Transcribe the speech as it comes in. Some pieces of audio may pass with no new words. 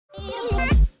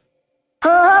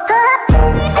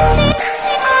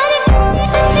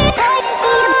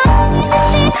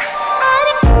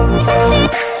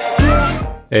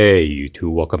Hey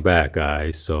YouTube, welcome back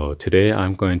guys. So today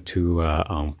I'm going to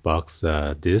unbox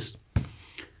this.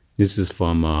 This is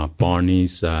from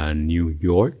Barney's New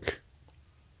York.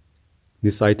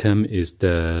 This item is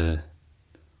the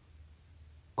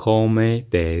Comme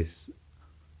des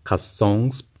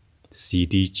Garcons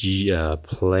CDG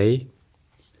play.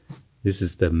 This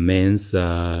is the men's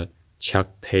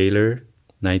Chuck Taylor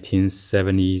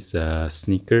 1970s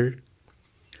sneaker.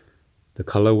 The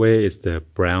colorway is the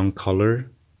brown color.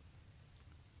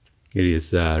 It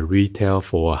is retail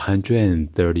for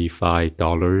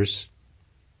 $135.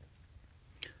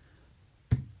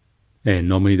 And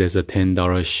normally there's a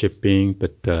 $10 shipping,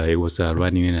 but it was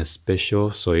running in a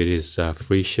special, so it is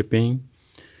free shipping.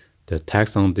 The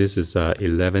tax on this is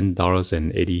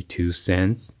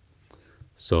 $11.82.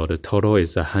 So the total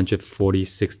is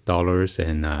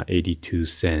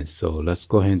 $146.82. So let's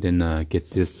go ahead and get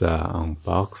this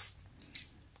unboxed.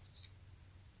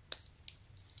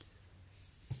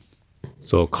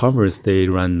 So Converse, they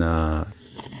run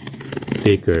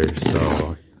bigger,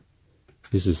 so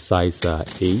this is size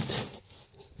 8.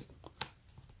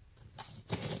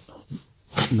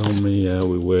 Normally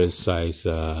we wear size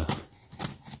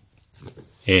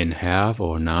 8.5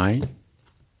 or 9.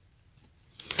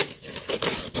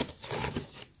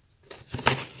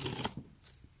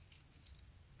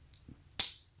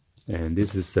 And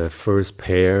this is the first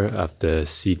pair of the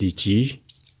CDG.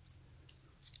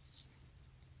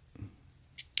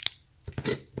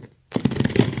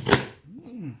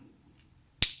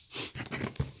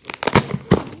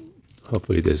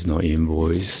 Hopefully there's no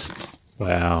invoice.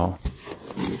 Wow.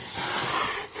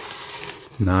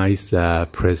 Nice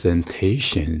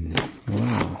presentation.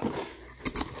 Wow.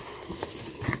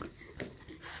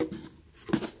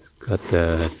 Got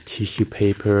the tissue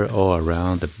paper all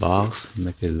around the box.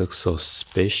 Make it look so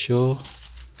special.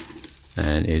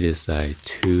 And it is like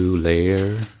 2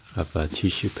 layers of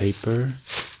tissue paper.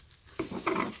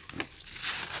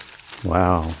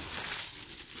 Wow.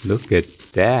 Look at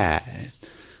that.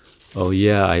 Oh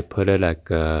yeah, I put it like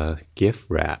a gift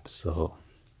wrap, so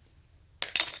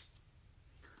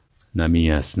let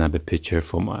me snap a picture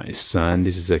for my son.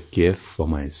 This is a gift for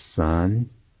my son.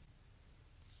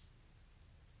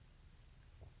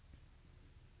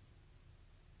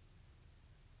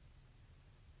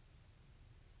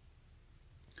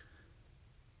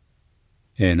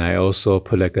 And I also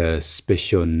put like a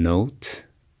special note.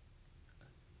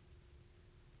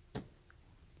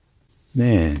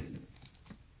 Man.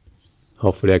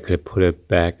 Hopefully I could put it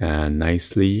back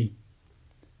nicely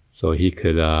so he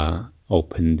could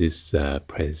open this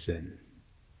present.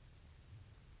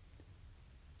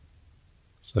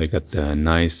 So I got the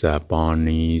nice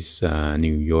Barney's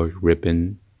New York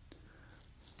ribbon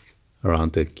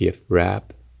around the gift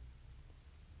wrap.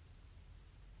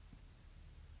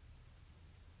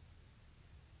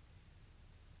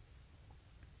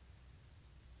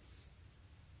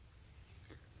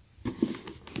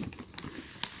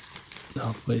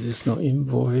 Hopefully there's no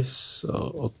invoice.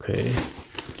 So okay.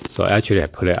 So actually I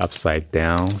put it upside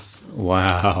down.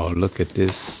 Wow, look at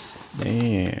this.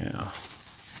 Damn.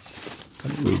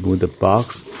 Remove the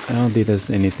box. I don't think there's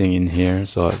anything in here.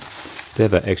 So they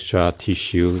have extra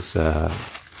tissues that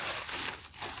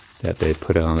they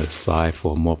put it on the side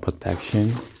for more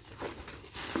protection.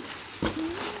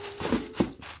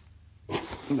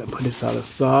 I'm gonna put this on the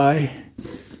side.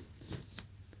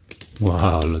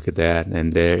 Wow, look at that.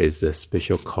 And there is a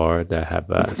special card that have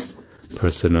a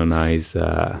personalized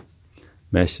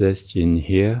message in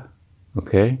here.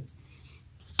 Okay.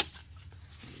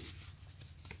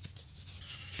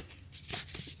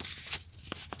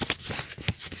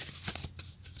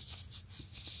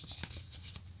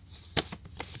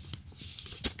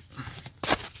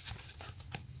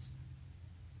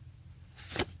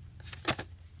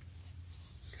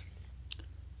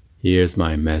 Here's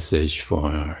my message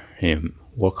for him.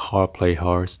 Work hard, play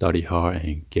hard, study hard,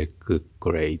 and get good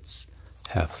grades.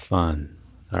 Have fun,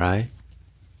 alright?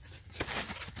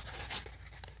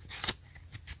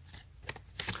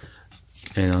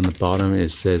 And on the bottom it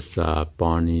says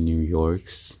Barney, New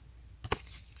York's.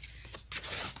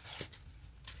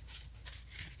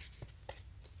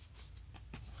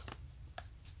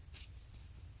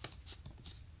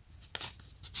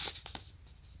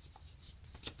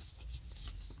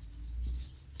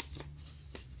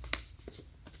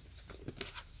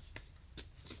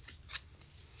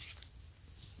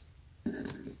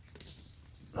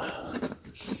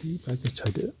 See if I can try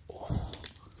to.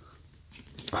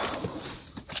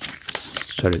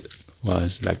 Well,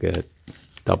 it's like a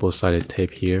double-sided tape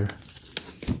here.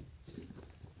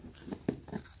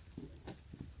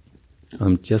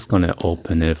 I'm just gonna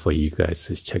open it for you guys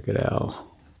to check it out.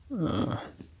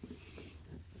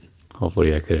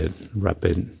 Hopefully I could wrap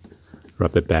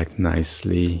it back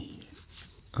nicely.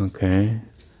 Okay.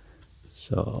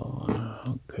 So,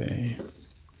 okay.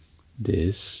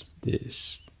 This.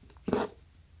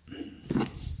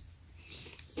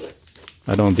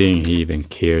 I don't think he even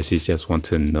cares. He just wants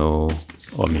to know.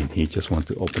 I mean, he just wants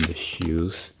to open the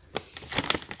shoes.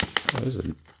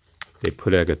 They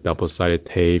put like a double-sided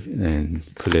tape and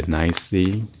put it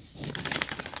nicely.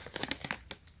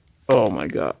 Oh my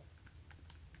God.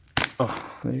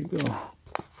 Oh, there you go.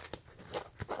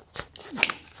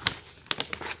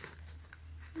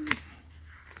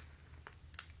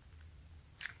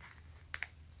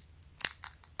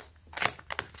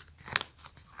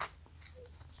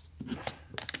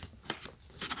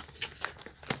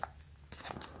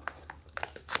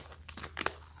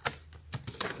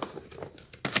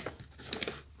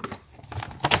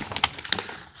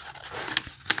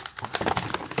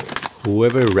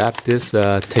 Whoever wrapped this,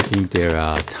 taking their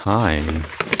time,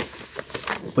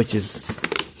 which is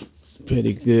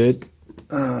pretty good.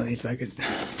 If I could,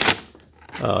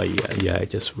 oh yeah, I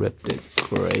just ripped it.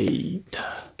 Great.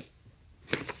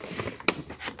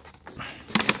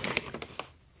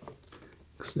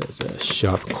 Cause there's a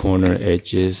sharp corner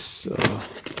edges. So.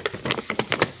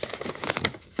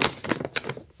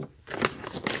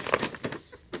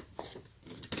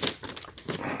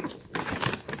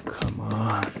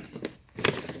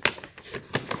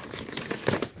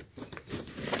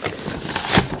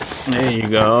 There you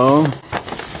go.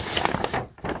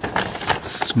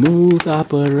 Smooth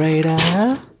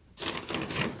operator.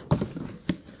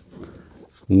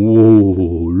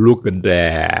 Whoa, look at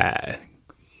that.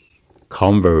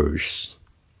 Converse.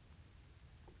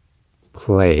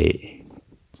 Play.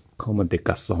 Comme des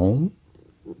Garcons.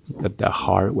 Got the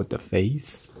heart with the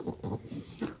face.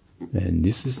 And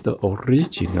this is the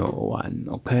original one,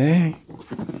 okay?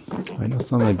 I know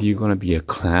some of you are gonna be a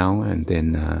clown and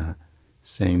then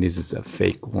saying this is a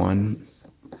fake one.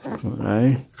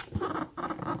 Alright.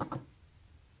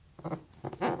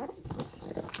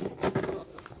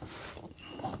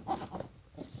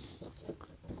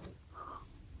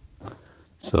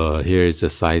 So here is the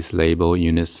size label,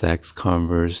 unisex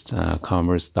Converse,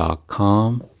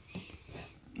 Converse.com.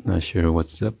 Not sure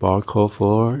what's the barcode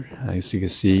for. As you can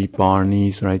see,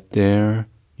 Barney's right there,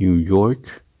 New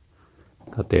York.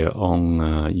 Got their own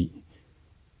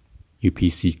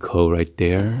UPC code right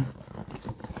there.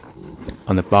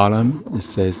 On the bottom, it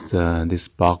says this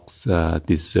box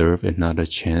deserves another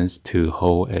chance to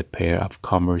hold a pair of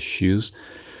Converse shoes.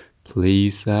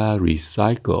 Please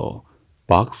recycle.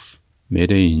 Box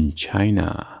made in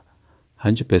China.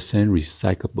 100%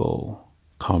 recyclable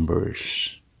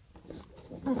Converse.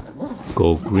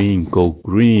 Go green, go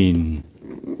green.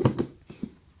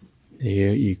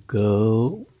 There you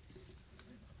go.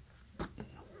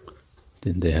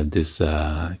 Then they have this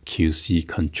QC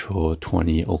Control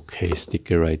 20 OK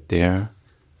sticker right there.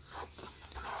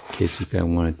 In case you guys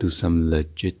want to do some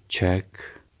legit check.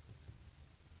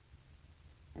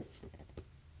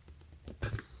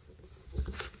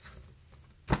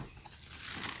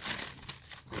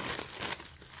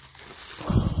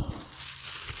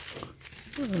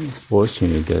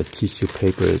 Unfortunately, the tissue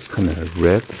paper is kind of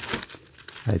ripped.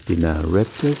 I did not rip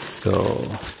this, so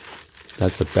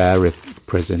that's a bad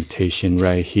representation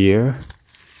right here.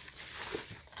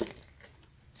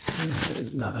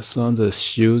 Some of the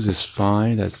shoes is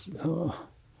fine. That's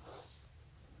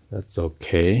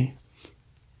okay.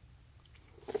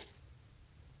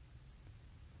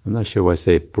 I'm not sure why I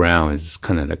say brown. It's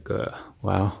kind of like a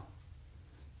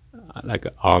like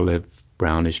an olive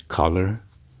brownish color.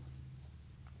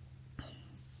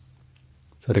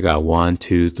 So they got 1,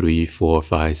 2, 3, 4,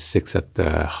 5, 6 of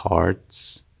the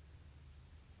hearts.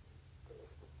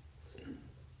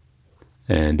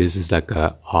 And this is like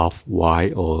a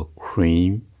off-white or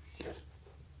cream.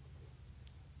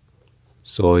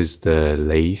 So is the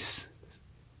lace.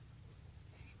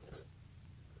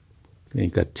 You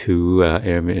got 2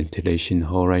 air ventilation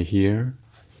hole right here.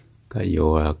 Got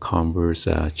your Converse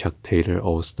Chuck Taylor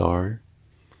All-Star.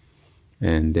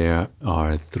 And there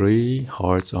are 3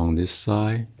 hearts on this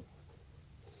side.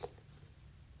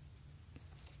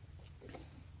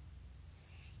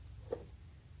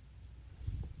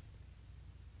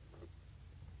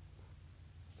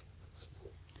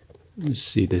 Let's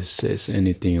see if this says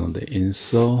anything on the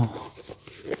insole.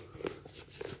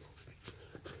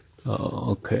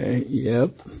 Oh, okay,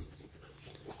 yep.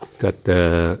 Got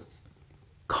the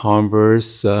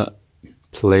Converse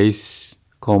place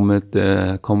Comme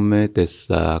des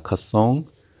Garcons.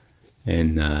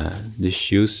 And this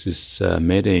shoes is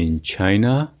made in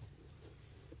China.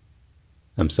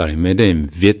 I'm sorry, made in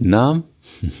Vietnam.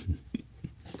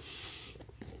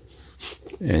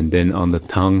 And then on the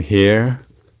tongue here,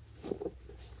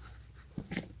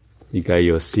 you got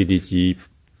your CDG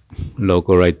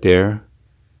logo right there.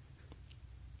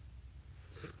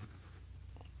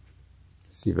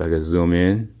 See if I can zoom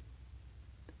in.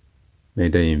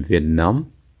 Made in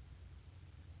Vietnam.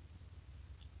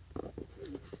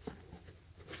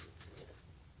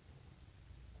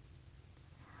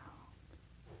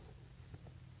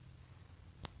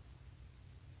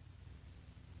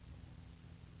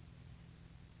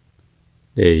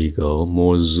 There you go,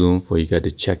 more zoom for you guys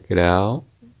to check it out.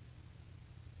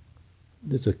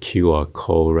 There's a QR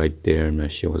code right there. I'm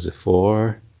not sure what it's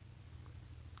for.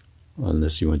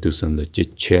 Unless you want to do some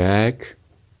legit check.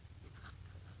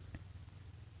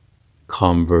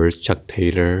 Converse, Chuck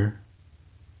Taylor.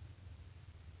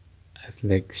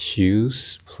 Athletic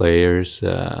shoes, player's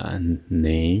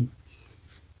name.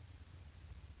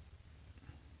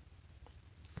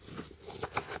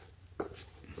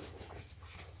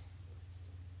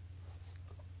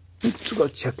 Let's go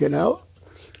check it out.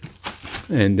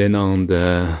 And then on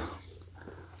the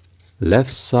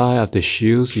left side of the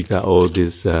shoes, you got all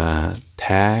these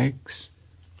tags.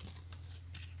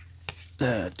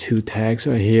 2 tags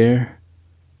right here.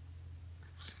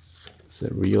 It's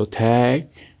a real tag.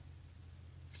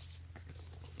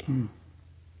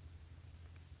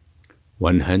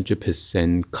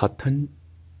 100% cotton.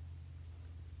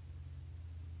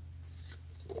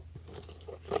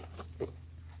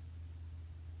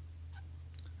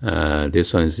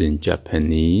 This one is in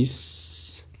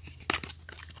Japanese.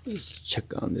 Let's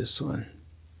check on this one.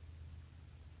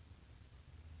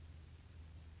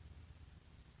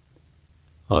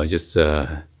 Oh, just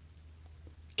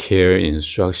care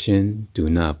instruction. Do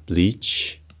not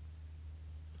bleach.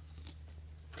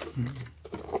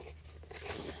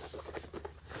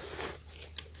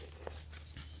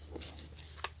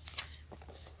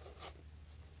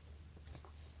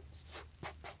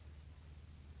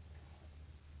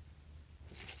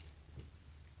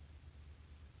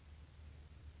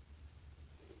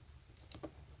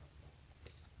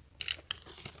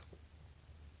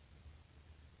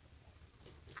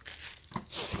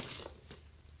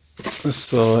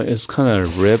 So it's kind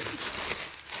of ripped,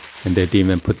 and they didn't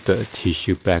even put the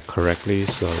tissue back correctly,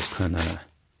 so it's kind of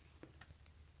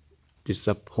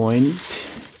disappointment.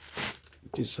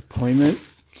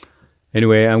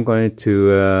 Anyway, I'm going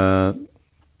to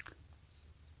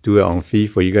do it on feed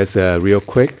for you guys real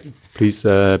quick. Please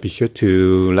be sure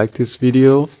to like this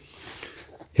video,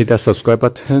 hit that subscribe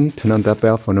button, turn on that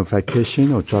bell for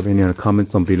notification, or drop any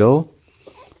comments on below,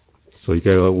 so you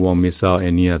guys won't miss out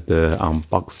any of the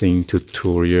unboxing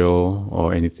tutorial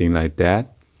or anything like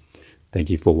that.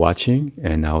 Thank you for watching,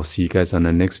 and I'll see you guys on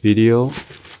the next video.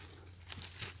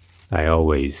 Like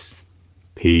always,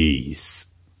 peace.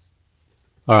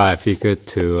 Alright, I figured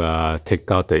to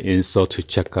take out the insole to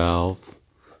check out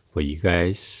for you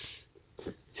guys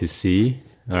to see.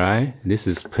 Alright, this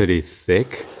is pretty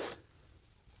thick.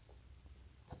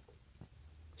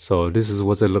 So this is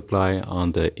what it look like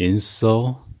on the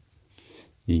insole,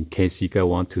 in case you guys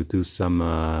want to do some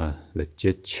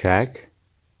legit check.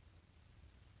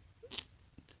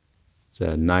 It's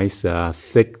a nice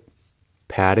thick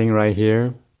padding right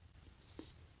here.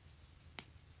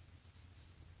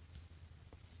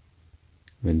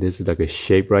 And this is like a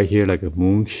shape right here, like a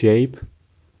moon shape.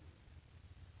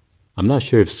 I'm not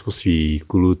sure if it's supposed to be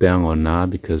glued down or not,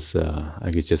 because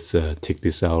I could just take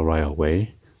this out right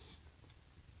away.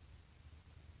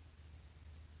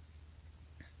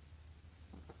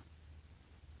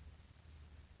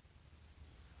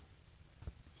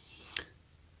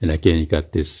 And again, you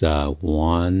got this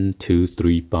 1, 2,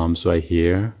 3 bumps right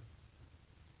here.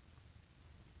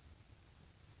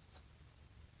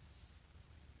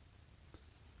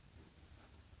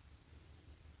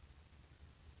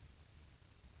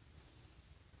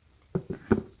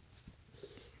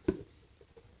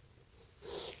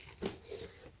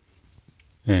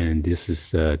 And this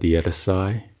is the other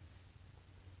side.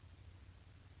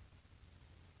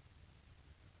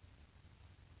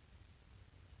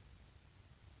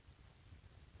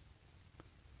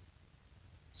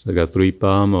 So I got 3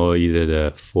 bumps, or either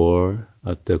the 4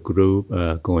 of the group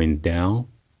going down.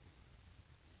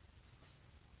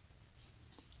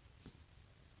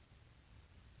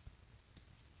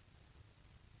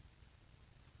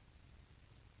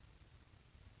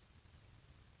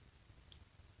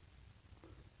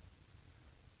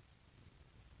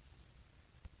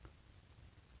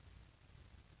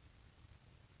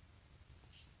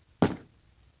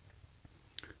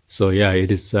 So yeah,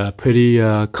 it is pretty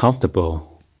comfortable.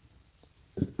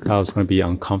 thought it was going to be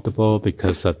uncomfortable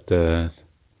because of the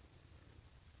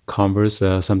Converse.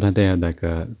 Sometimes they have like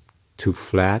a too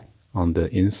flat on the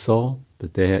insole,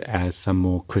 but they add some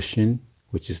more cushion,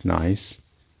 which is nice.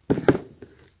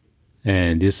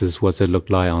 And this is what it looked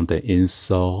like on the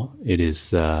insole. It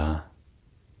is kind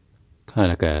of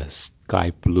like a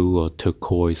sky blue or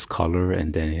turquoise color,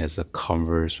 and then it has a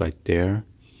Converse right there.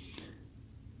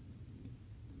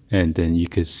 And then you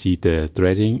can see the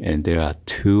threading, and there are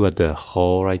two at the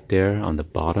hole right there on the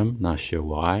bottom. Not sure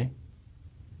why.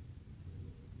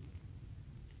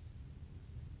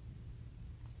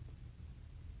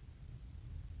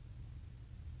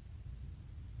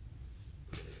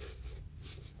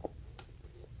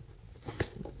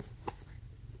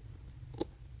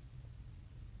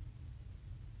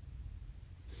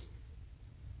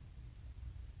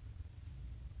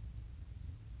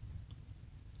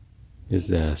 It's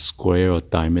a square or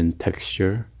diamond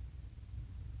texture.